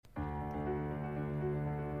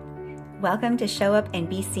Welcome to Show Up and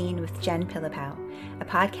Be Seen with Jen Pilipow, a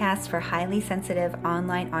podcast for highly sensitive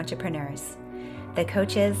online entrepreneurs, the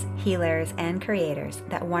coaches, healers, and creators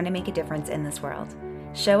that want to make a difference in this world.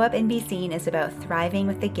 Show Up and Be Seen is about thriving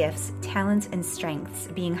with the gifts, talents, and strengths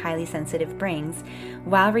being highly sensitive brings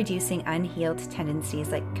while reducing unhealed tendencies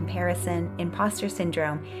like comparison, imposter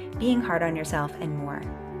syndrome, being hard on yourself, and more.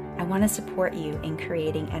 I want to support you in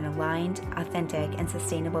creating an aligned, authentic, and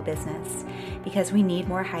sustainable business because we need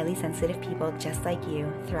more highly sensitive people just like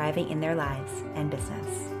you thriving in their lives and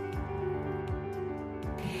business.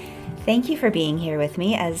 Thank you for being here with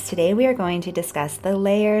me as today we are going to discuss the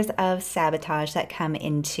layers of sabotage that come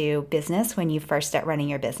into business when you first start running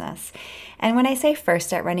your business. And when I say first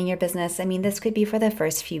start running your business, I mean this could be for the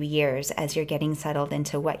first few years as you're getting settled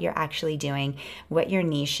into what you're actually doing, what your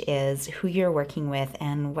niche is, who you're working with,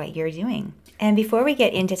 and what you're doing. And before we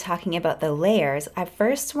get into talking about the layers, I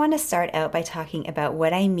first want to start out by talking about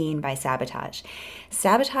what I mean by sabotage.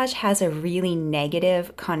 Sabotage has a really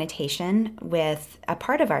negative connotation with a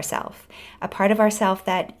part of ourself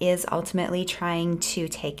that is ultimately trying to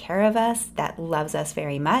take care of us, that loves us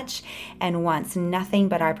very much, and wants nothing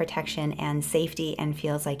but our protection and safety and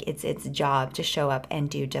feels like it's its job to show up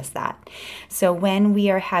and do just that. So when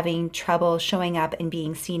we are having trouble showing up and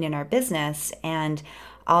being seen in our business and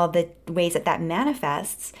all the ways that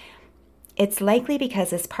manifests, it's likely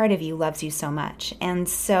because this part of you loves you so much. And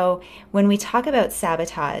so when we talk about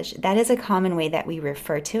sabotage, that is a common way that we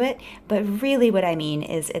refer to it. But really what I mean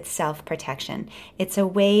is it's self-protection. It's a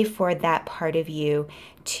way for that part of you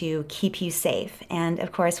to keep you safe. And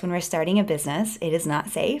of course, when we're starting a business, it is not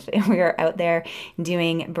safe. We are out there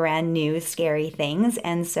doing brand new, scary things.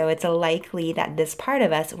 And so it's likely that this part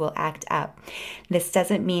of us will act up. This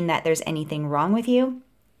doesn't mean that there's anything wrong with you.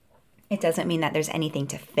 It doesn't mean that there's anything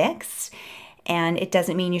to fix, and it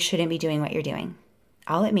doesn't mean you shouldn't be doing what you're doing.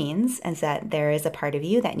 All it means is that there is a part of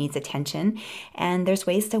you that needs attention, and there's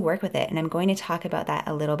ways to work with it, and I'm going to talk about that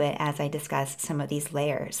a little bit as I discuss some of these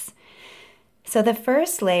layers. So the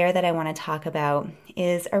first layer that I want to talk about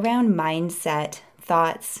is around mindset,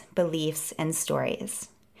 thoughts, beliefs, and stories.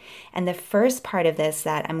 And the first part of this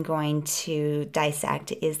that I'm going to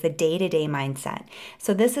dissect is the day-to-day mindset.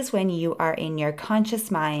 So this is when you are in your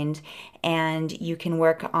conscious mind and you can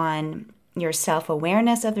work on your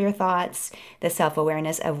self-awareness of your thoughts, the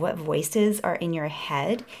self-awareness of what voices are in your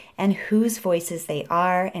head and whose voices they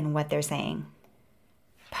are and what they're saying.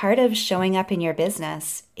 Part of showing up in your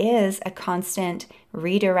business is a constant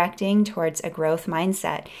redirecting towards a growth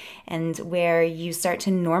mindset and where you start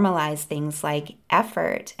to normalize things like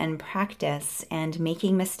effort and practice and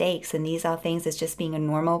making mistakes. And these all things as just being a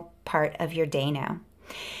normal part of your day now.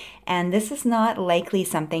 And this is not likely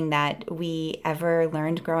something that we ever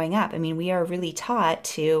learned growing up. I mean, we are really taught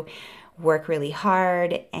to work really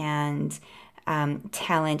hard and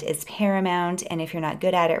talent is paramount, and if you're not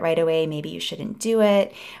good at it right away, maybe you shouldn't do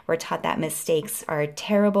it. We're taught that mistakes are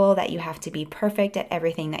terrible, that you have to be perfect at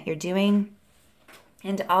everything that you're doing.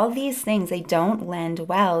 And all these things, they don't lend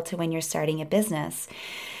well to when you're starting a business.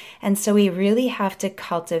 And so we really have to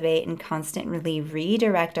cultivate and constantly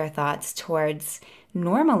redirect our thoughts towards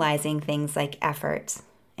normalizing things like effort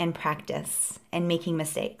and practice and making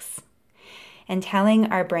mistakes. And telling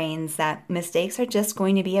our brains that mistakes are just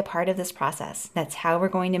going to be a part of this process. That's how we're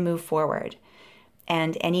going to move forward.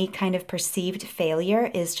 And any kind of perceived failure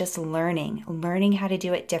is just learning how to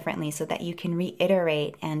do it differently so that you can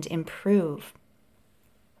reiterate and improve.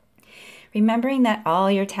 Remembering that all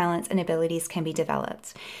your talents and abilities can be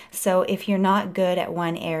developed. So if you're not good at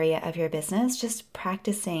one area of your business, just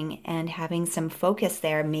practicing and having some focus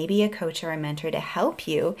there, maybe a coach or a mentor to help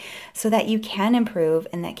you so that you can improve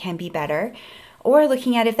and that can be better, or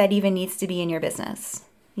looking at if that even needs to be in your business.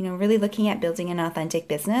 You know, really looking at building an authentic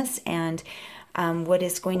business and what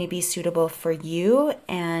is going to be suitable for you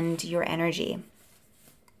and your energy.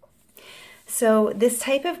 So this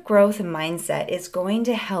type of growth mindset is going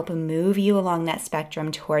to help move you along that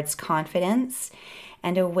spectrum towards confidence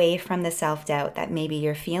and away from the self-doubt that maybe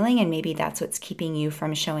you're feeling, and maybe that's what's keeping you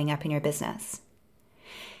from showing up in your business.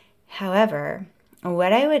 However,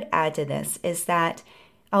 what I would add to this is that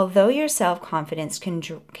although your self-confidence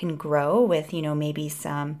can grow with, maybe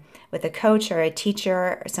with a coach or a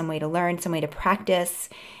teacher or some way to learn, some way to practice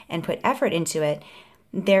and put effort into it,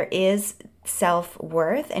 there is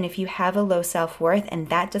self-worth. And if you have a low self-worth and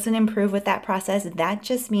that doesn't improve with that process, that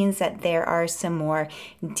just means that there are some more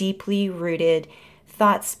deeply rooted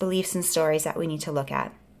thoughts, beliefs, and stories that we need to look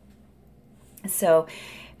at. So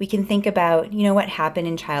We can think about, what happened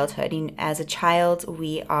in childhood. As a child,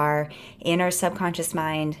 we are in our subconscious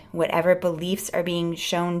mind. Whatever beliefs are being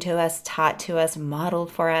shown to us, taught to us,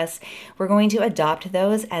 modeled for us, we're going to adopt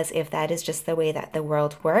those as if that is just the way that the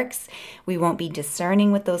world works. We won't be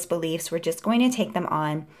discerning with those beliefs. We're just going to take them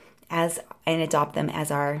on and adopt them as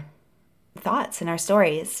our thoughts and our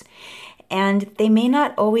stories. And they may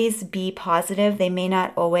not always be positive. They may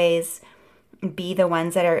not always be the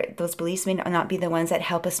ones those beliefs may not be the ones that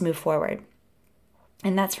help us move forward.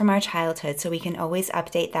 And that's from our childhood. So we can always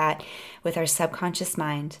update that with our subconscious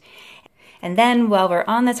mind. And then while we're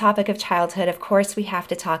on the topic of childhood, of course, we have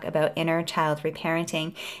to talk about inner child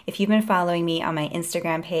reparenting. If you've been following me on my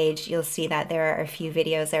Instagram page, you'll see that there are a few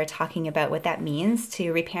videos there talking about what that means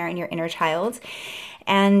to reparent your inner child.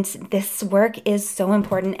 And this work is so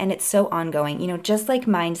important and it's so ongoing. Just like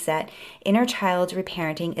mindset, inner child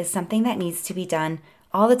reparenting is something that needs to be done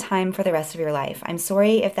all the time for the rest of your life. I'm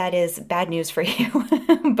sorry if that is bad news for you,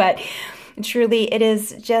 but truly it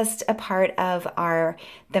is just a part of our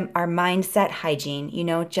mindset hygiene.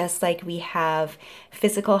 Just like we have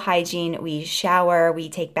physical hygiene, we shower, we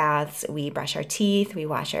take baths, we brush our teeth, we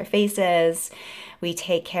wash our faces, we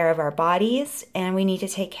take care of our bodies, and we need to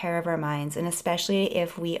take care of our minds. And especially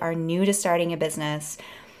if we are new to starting a business,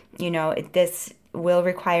 this will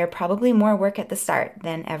require probably more work at the start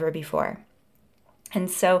than ever before. And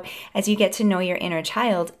so as you get to know your inner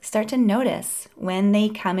child, start to notice when they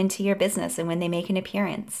come into your business and when they make an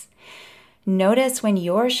appearance. Notice when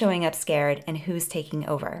you're showing up scared and who's taking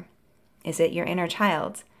over. Is it your inner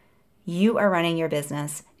child? You are running your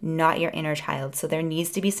business, not your inner child. So there needs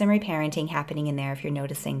to be some reparenting happening in there if you're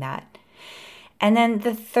noticing that. And then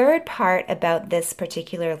the third part about this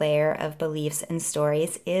particular layer of beliefs and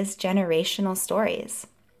stories is generational stories.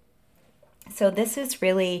 So this is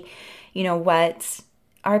really, what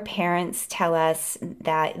our parents tell us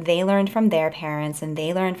that they learned from their parents and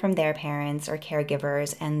they learned from their parents or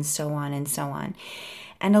caregivers and so on and so on.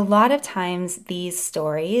 And a lot of times these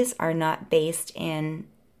stories are not based in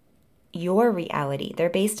your reality. They're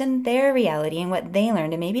based in their reality and what they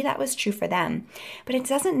learned. And maybe that was true for them, but it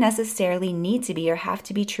doesn't necessarily need to be or have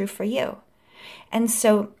to be true for you. And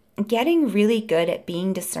so getting really good at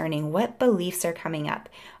being discerning what beliefs are coming up.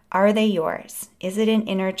 Are they yours? Is it an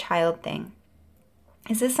inner child thing?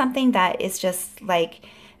 Is this something that is just like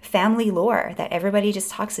family lore that everybody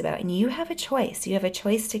just talks about? And you have a choice. You have a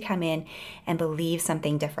choice to come in and believe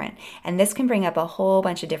something different. And this can bring up a whole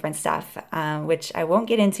bunch of different stuff, which I won't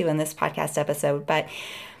get into in this podcast episode, but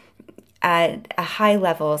at a high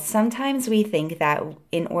level, sometimes we think that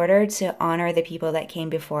in order to honor the people that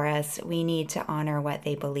came before us, we need to honor what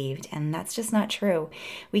they believed. And that's just not true.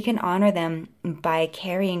 We can honor them by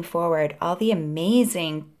carrying forward all the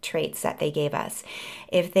amazing traits that they gave us.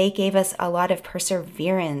 If they gave us a lot of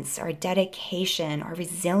perseverance or dedication or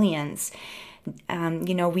resilience,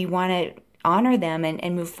 we want to honor them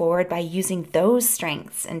and move forward by using those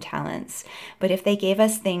strengths and talents. But if they gave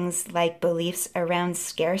us things like beliefs around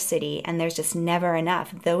scarcity and there's just never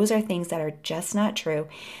enough, those are things that are just not true.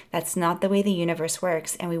 That's not the way the universe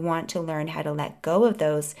works. And we want to learn how to let go of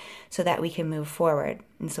those so that we can move forward.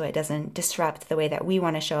 And so it doesn't disrupt the way that we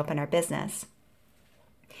want to show up in our business.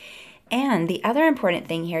 And the other important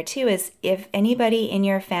thing here too is if anybody in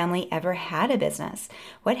your family ever had a business,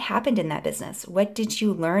 what happened in that business? What did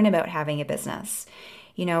you learn about having a business?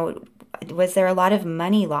 Was there a lot of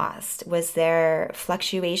money lost? Was there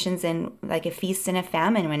fluctuations in like a feast and a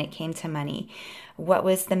famine when it came to money? What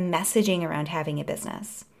was the messaging around having a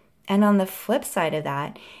business? And on the flip side of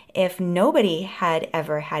that, if nobody had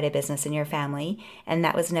ever had a business in your family and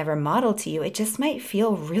that was never modeled to you, it just might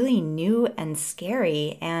feel really new and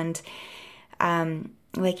scary and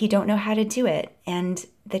like you don't know how to do it. And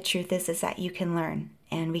the truth is that you can learn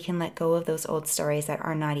and we can let go of those old stories that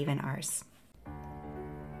are not even ours.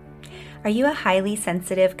 Are you a highly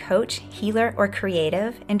sensitive coach, healer, or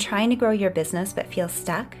creative and trying to grow your business but feel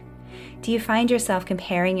stuck? Do you find yourself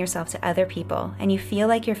comparing yourself to other people and you feel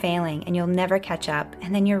like you're failing and you'll never catch up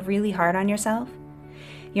and then you're really hard on yourself?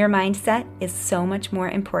 Your mindset is so much more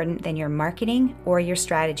important than your marketing or your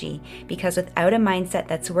strategy because without a mindset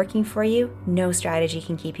that's working for you, no strategy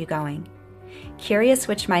can keep you going. Curious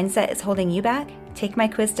which mindset is holding you back? Take my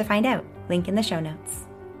quiz to find out. Link in the show notes.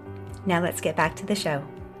 Now let's get back to the show.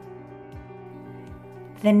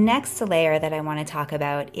 The next layer that I want to talk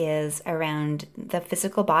about is around the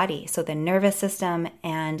physical body, so the nervous system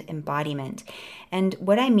and embodiment. And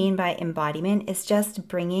what I mean by embodiment is just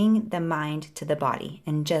bringing the mind to the body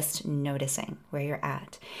and just noticing where you're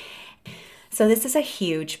at. So So this is a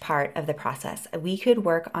huge part of the process. We could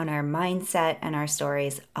work on our mindset and our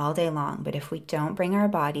stories all day long, but if we don't bring our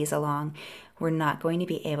bodies along, we're not going to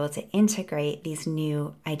be able to integrate these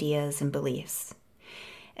new ideas and beliefs.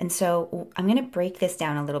 And so I'm going to break this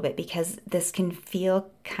down a little bit because this can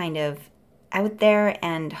feel kind of out there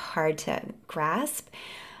and hard to grasp,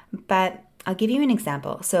 but I'll give you an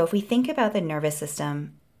example. So if we think about the nervous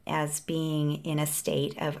system as being in a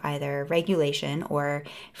state of either regulation or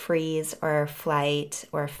freeze or flight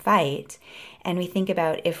or fight, and we think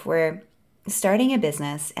about if we're starting a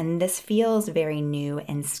business and this feels very new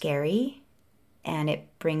and scary and it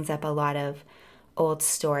brings up a lot of old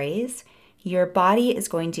stories, your body is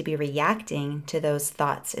going to be reacting to those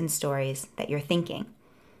thoughts and stories that you're thinking.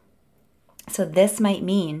 So this might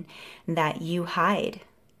mean that you hide,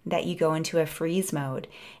 that you go into a freeze mode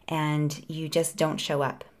and you just don't show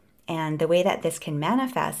up. And the way that this can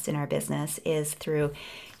manifest in our business is through,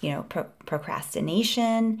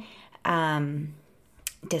 procrastination,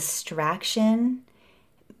 distraction,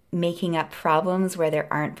 making up problems where there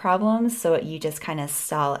aren't problems, so you just kind of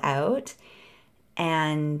stall out.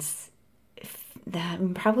 And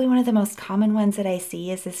probably one of the most common ones that I see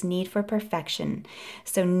is this need for perfection.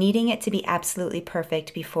 So needing it to be absolutely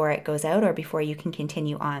perfect before it goes out or before you can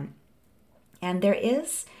continue on. And there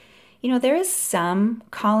is some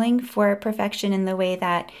calling for perfection in the way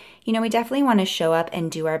that, we definitely want to show up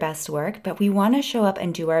and do our best work, but we want to show up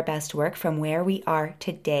and do our best work from where we are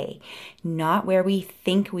today, not where we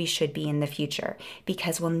think we should be in the future,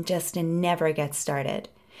 because we'll just never get started.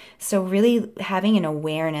 So really having an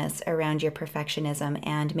awareness around your perfectionism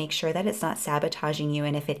and make sure that it's not sabotaging you.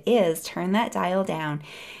 And if it is, turn that dial down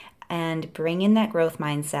and bring in that growth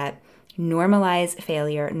mindset. Normalize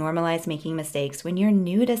failure, normalize making mistakes when you're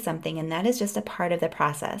new to something, and that is just a part of the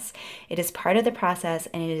process. It is part of the process,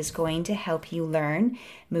 and it is going to help you learn,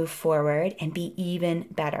 move forward, and be even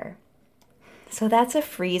better. So that's a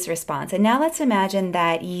freeze response. And now let's imagine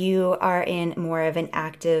that you are in more of an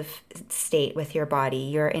active state with your body.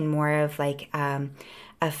 You're in more of like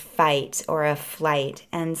a fight or a flight.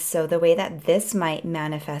 And so the way that this might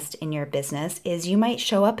manifest in your business is you might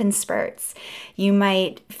show up in spurts. You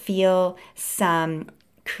might feel some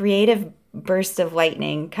creative burst of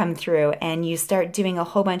lightning come through and you start doing a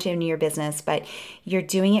whole bunch in your business, but you're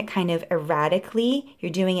doing it kind of erratically.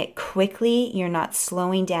 You're doing it quickly. You're not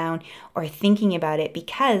slowing down or thinking about it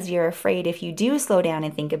because you're afraid if you do slow down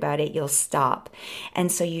and think about it, you'll stop.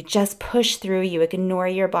 And so you just push through, you ignore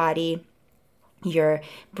your body. Your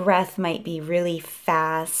breath might be really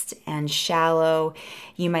fast and shallow.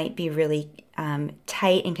 You might be really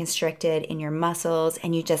tight and constricted in your muscles,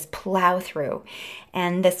 and you just plow through.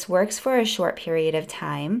 And this works for a short period of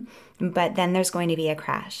time, but then there's going to be a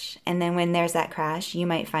crash. And then when there's that crash, you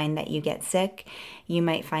might find that you get sick. You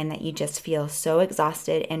might find that you just feel so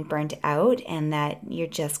exhausted and burnt out, and that you're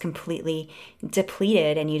just completely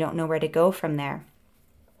depleted and you don't know where to go from there.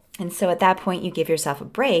 And so at that point, you give yourself a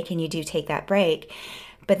break, and you do take that break.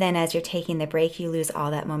 But then as you're taking the break, you lose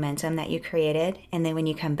all that momentum that you created. And then when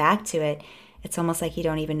you come back to it, it's almost like you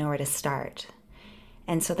don't even know where to start.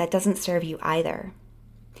 And so that doesn't serve you either.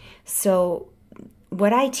 So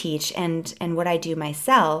what I teach and what I do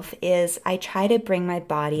myself is I try to bring my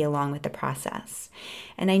body along with the process.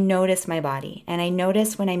 And I notice my body. And I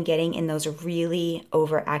notice when I'm getting in those really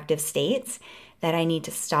overactive states that I need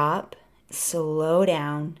to stop, slow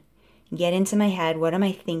down, get into my head. What am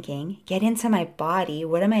I thinking? Get into my body.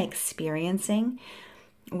 What am I experiencing?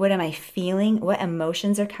 What am I feeling? What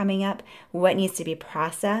emotions are coming up? What needs to be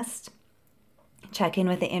processed? Check in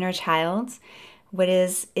with the inner child. What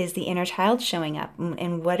is the inner child showing up?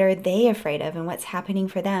 And what are they afraid of? And what's happening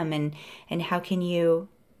for them? And how can you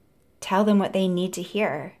tell them what they need to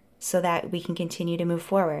hear so that we can continue to move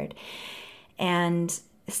forward? And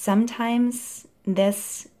sometimes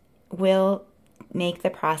this will make the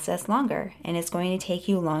process longer, and it's going to take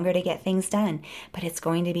you longer to get things done, but it's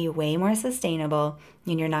going to be way more sustainable,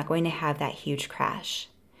 and you're not going to have that huge crash.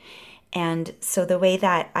 And so the way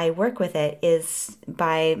that I work with it is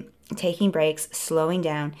by taking breaks, slowing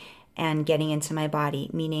down, and getting into my body,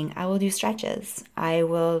 meaning I will do stretches. I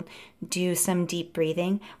will do some deep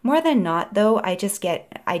breathing. More than not, though, I do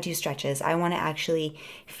stretches. I want to actually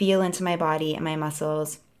feel into my body and my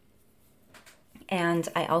muscles. And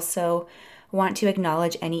I also want to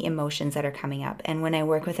acknowledge any emotions that are coming up. And when I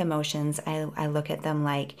work with emotions, I look at them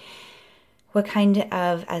like, what kind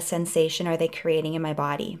of a sensation are they creating in my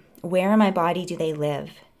body? Where in my body do they live?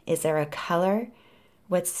 Is there a color?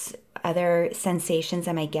 What's other sensations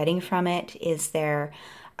am I getting from it? Is there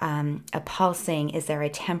a pulsing? Is there a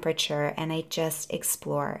temperature? And I just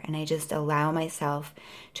explore and I just allow myself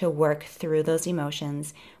to work through those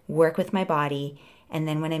emotions, work with my body. And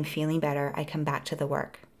then when I'm feeling better, I come back to the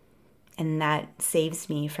work. And that saves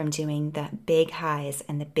me from doing the big highs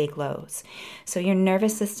and the big lows. So your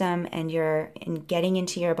nervous system and getting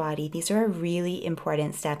into your body, these are really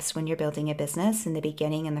important steps when you're building a business in the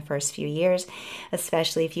beginning in the first few years,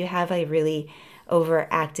 especially if you have a really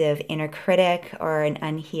overactive inner critic or an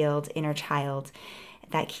unhealed inner child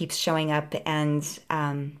that keeps showing up, and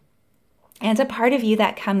a part of you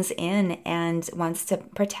that comes in and wants to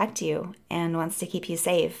protect you and wants to keep you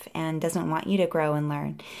safe and doesn't want you to grow and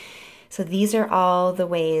learn. So these are all the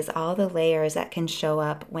ways, all the layers that can show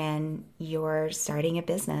up when you're starting a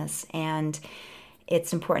business. And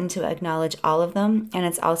it's important to acknowledge all of them. And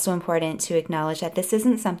it's also important to acknowledge that this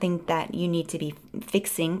isn't something that you need to be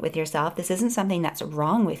fixing with yourself. This isn't something that's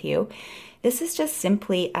wrong with you. This is just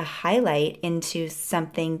simply a highlight into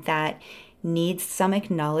something that needs some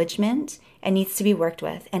acknowledgement and needs to be worked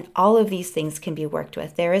with. And all of these things can be worked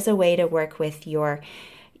with. There is a way to work with your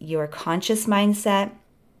conscious mindset,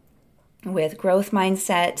 with growth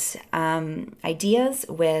mindset ideas,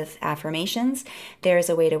 with affirmations.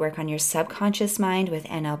 There's a way to work on your subconscious mind with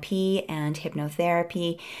NLP and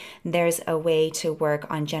hypnotherapy. There's a way to work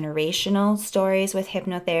on generational stories with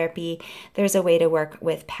hypnotherapy. There's a way to work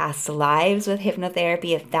with past lives with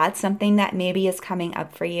hypnotherapy if that's something that maybe is coming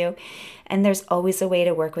up for you. And there's always a way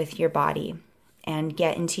to work with your body and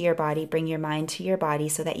get into your body, bring your mind to your body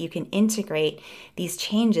so that you can integrate these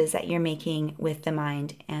changes that you're making with the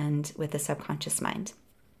mind and with the subconscious mind.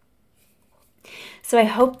 So I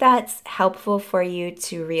hope that's helpful for you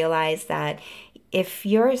to realize that if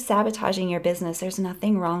you're sabotaging your business, there's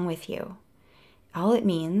nothing wrong with you. All it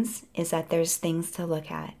means is that there's things to look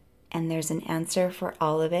at, and there's an answer for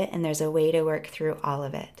all of it, and there's a way to work through all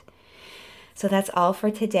of it. So that's all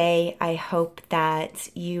for today. I hope that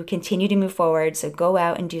you continue to move forward. So go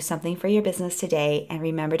out and do something for your business today, and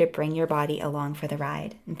remember to bring your body along for the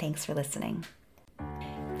ride. And thanks for listening.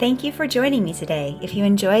 Thank you for joining me today. If you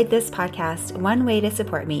enjoyed this podcast, one way to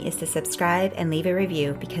support me is to subscribe and leave a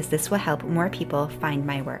review, because this will help more people find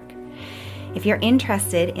my work. If you're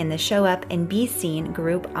interested in the Show Up and Be Seen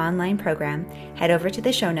group online program, head over to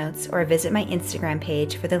the show notes or visit my Instagram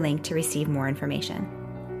page for the link to receive more information.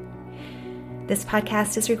 This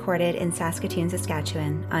podcast is recorded in Saskatoon,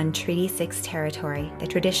 Saskatchewan on Treaty 6 territory, the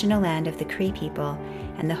traditional land of the Cree people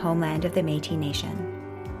and the homeland of the Métis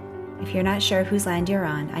Nation. If you're not sure whose land you're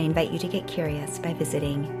on, I invite you to get curious by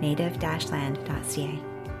visiting native-land.ca.